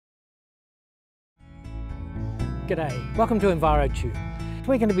G'day, welcome to Envirotube.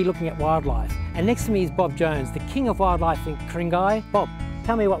 We're going to be looking at wildlife, and next to me is Bob Jones, the king of wildlife in ku-ring-gai. Bob,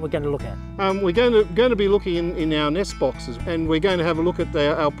 tell me what we're going to look at. We're going to be looking in our nest boxes, and we're going to have a look at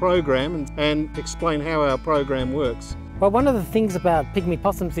our program and explain how our program works. Well, one of the things about pygmy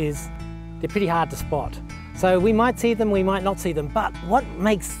possums is they're pretty hard to spot. So we might see them, we might not see them, but what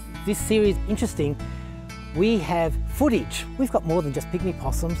makes this series interesting, we have footage. We've got more than just pygmy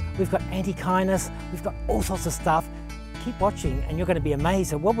possums, we've got Antechinus, we've got all sorts of stuff. Keep watching and you're going to be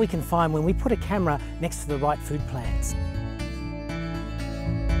amazed at what we can find when we put a camera next to the right food plants.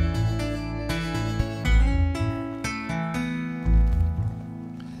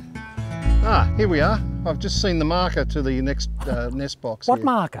 Ah, here we are. I've just seen the marker to the next nest box. What here.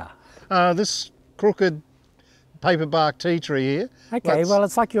 marker? This crooked paperbark tea tree here. Okay, well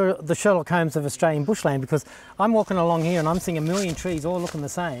it's like you're the Sherlock Holmes of Australian bushland, because I'm walking along here and I'm seeing a million trees all looking the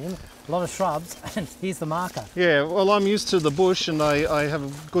same, a lot of shrubs, and here's the marker. Yeah, well I'm used to the bush and I have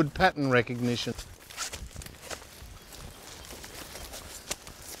a good pattern recognition.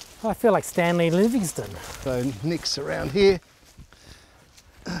 I feel like Stanley Livingstone. So Nick's around here.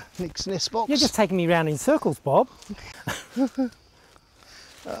 Nick's nest box. You're just taking me round in circles, Bob. We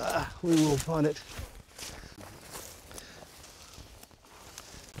will find it.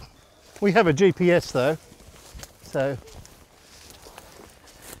 We have a GPS though, so.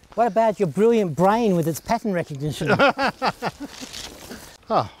 What about your brilliant brain with its pattern recognition? Oh,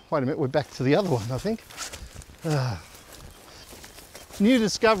 wait a minute, we're back to the other one, I think. New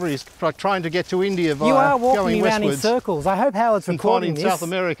discoveries, trying to get to India via You are walking going around westwards. in circles. I hope Howard's recording finding this. South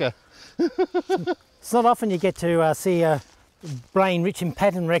America. It's not often you get to see a brain rich in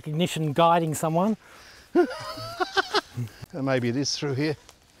pattern recognition guiding someone. Maybe it is through here.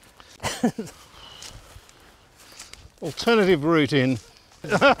 Alternative route in.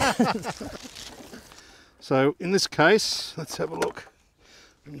 So in this case, let's have a look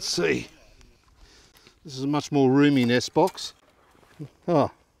and see. This is a much more roomy nest box.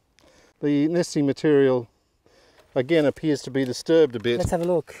 Oh, the nesting material again appears to be disturbed a bit. Let's have a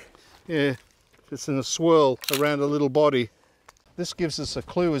look. Yeah, it's in a swirl around a little body. This gives us a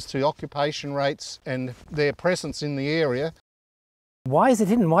clue as to occupation rates and their presence in the area. Why is it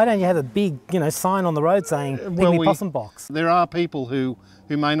hidden? Why don't you have a big, sign on the road saying pygmy possum box? There are people who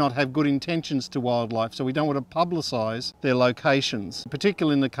may not have good intentions to wildlife, so we don't want to publicise their locations,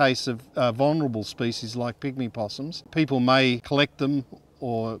 particularly in the case of vulnerable species like pygmy possums. People may collect them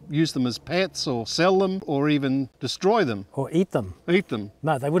or use them as pets or sell them or even destroy them. Or eat them. Eat them.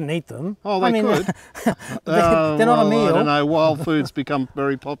 No, they wouldn't eat them. Oh, they could. They're not a meal. I don't know, wild foods become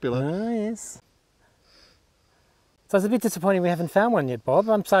very popular. Oh, yes. So it's a bit disappointing we haven't found one yet, Bob.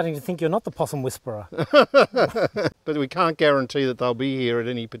 I'm starting to think you're not the possum whisperer. But we can't guarantee that they'll be here at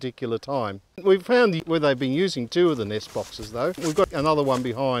any particular time. We've found where they've been using two of the nest boxes though. We've got another one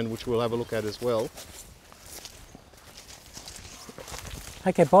behind which we'll have a look at as well.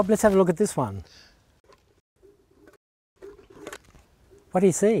 Okay, Bob, let's have a look at this one. What do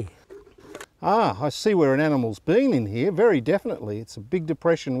you see? Ah, I see where an animal's been in here, very definitely. It's a big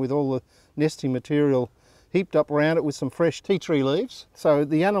depression with all the nesting material heaped up around it with some fresh tea tree leaves. So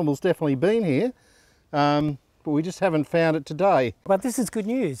the animal's definitely been here, but we just haven't found it today. But this is good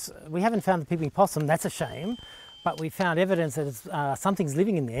news. We haven't found the pygmy possum, that's a shame, but we found evidence that it's, something's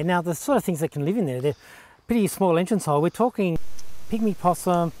living in there. Now, the sort of things that can live in there, they're pretty small entrance hole. We're talking pygmy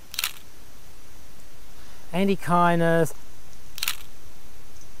possum, Antechinus,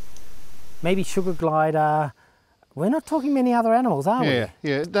 maybe sugar glider. We're not talking many other animals, are we?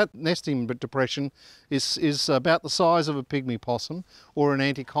 Yeah. That nesting depression is about the size of a pygmy possum or an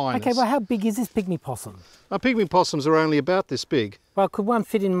Antechinus. Okay, well how big is this pygmy possum? Pygmy possums are only about this big. Well, could one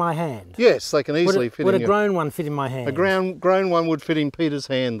fit in my hand? Yes, they can easily fit in Would a grown one fit in my hand? A grown one would fit in Peter's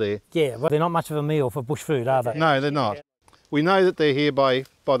hand there. Yeah, well, they're not much of a meal for bush food, are they? No, they're not. We know that they're here by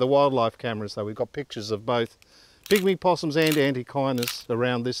the wildlife cameras, though. We've got pictures of both pygmy possums and Antechinus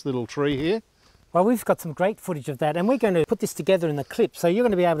around this little tree here. Well, we've got some great footage of that, and we're going to put this together in the clip, so you're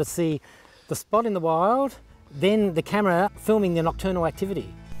going to be able to see the spot in the wild, then the camera filming the nocturnal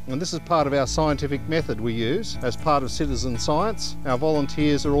activity. And this is part of our scientific method we use as part of citizen science. Our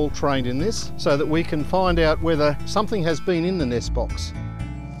volunteers are all trained in this so that we can find out whether something has been in the nest box.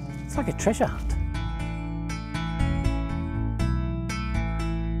 It's like a treasure hunt.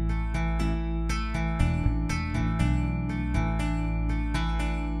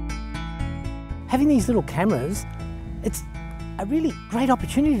 Having these little cameras, it's a really great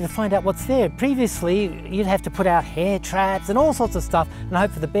opportunity to find out what's there. Previously, you'd have to put out hair traps and all sorts of stuff and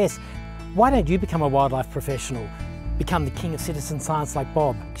hope for the best. Why don't you become a wildlife professional? Become the king of citizen science like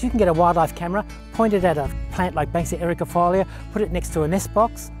Bob? Because you can get a wildlife camera, point it at a plant like Banksia ericofolia, put it next to a nest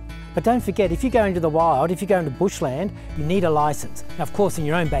box. But don't forget, if you go into the wild, if you go into bushland, you need a license. Now, of course, in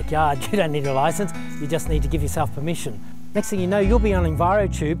your own backyard, you don't need a license, you just need to give yourself permission. Next thing you know, you'll be on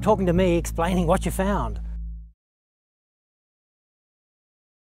Envirotube talking to me, explaining what you found.